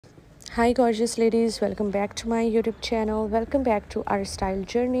Hi gorgeous ladies, welcome back to my YouTube channel. Welcome back to our style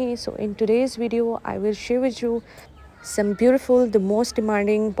journey. So in today's video I will share with you some beautiful, the most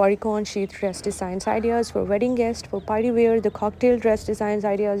demanding bodycon sheath dress designs ideas for wedding guests, for party wear, the cocktail dress designs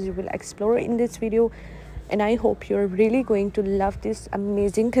ideas you will explore in this video. And I hope you're really going to love this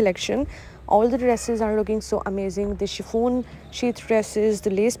amazing collection. All the dresses are looking so amazing. The chiffon sheath dresses, the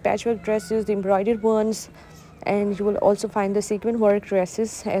lace patchwork dresses, the embroidered ones, and you will also find the sequin work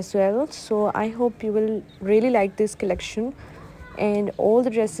dresses as well. So I hope you will really like this collection, and all the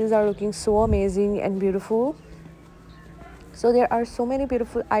dresses are looking so amazing and beautiful. So there are so many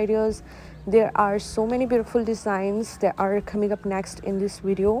beautiful ideas, there are so many beautiful designs that are coming up next in this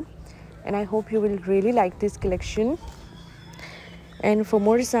video, and I hope you will really like this collection. And for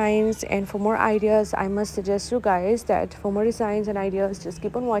more designs and for more ideas, I must suggest you guys that for more designs and ideas, just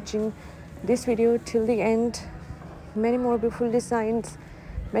keep on watching this video till the end. Many more beautiful designs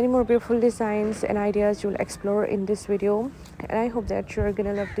and ideas you'll explore in this video, and I hope that you're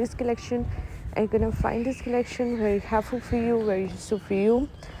gonna love this collection and gonna find this collection very helpful for you, very useful for you.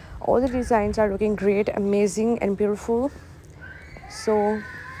 All the designs are looking great, amazing and beautiful. So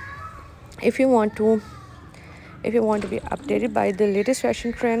if you want to be updated by the latest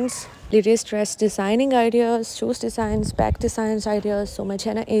fashion trends, latest dress designing ideas, shoes designs, bag designs ideas, so my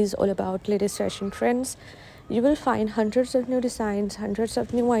channel is all about latest fashion trends. You will find hundreds of new designs, hundreds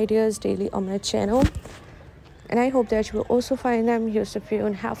of new ideas daily on my channel, and I hope that you will also find them useful for you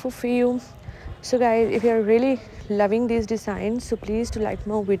and helpful for you. So guys, if you are really loving these designs, so please do like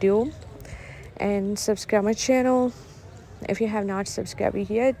my video and subscribe my channel if you have not subscribed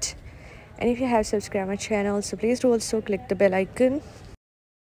yet. And if you have subscribed my channel, so please do also click the bell icon.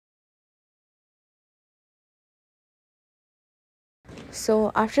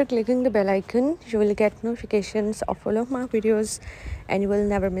 So after clicking the bell icon, you will get notifications of all of my videos, and you will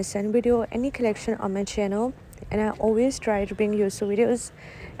never miss any video, any collection on my channel. And I always try to bring useful videos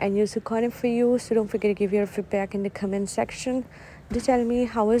and useful content for you. So don't forget to give your feedback in the comment section to tell me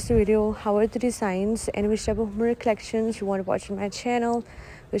how was the video, how are the designs, and which type of more collections you want to watch on my channel,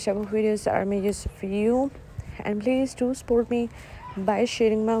 which type of videos are made useful for you. And please do support me by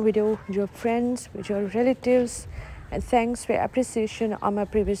sharing my video with your friends, with your relatives. And thanks for your appreciation on my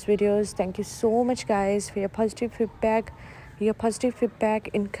previous videos. Thank you so much guys for your positive feedback. Your positive feedback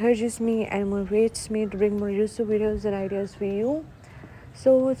encourages me and motivates me to bring more useful videos and ideas for you.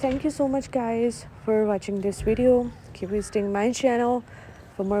 So thank you so much guys for watching this video. Keep visiting my channel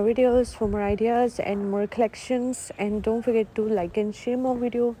for more videos, for more ideas and more collections. And don't forget to like and share my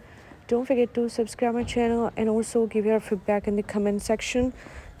video. Don't forget to subscribe my channel and also give your feedback in the comment section.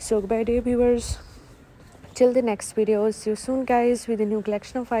 So goodbye dear viewers, till the next video. See you soon guys with a new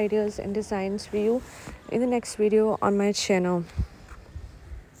collection of ideas and designs for you in the next video on my channel.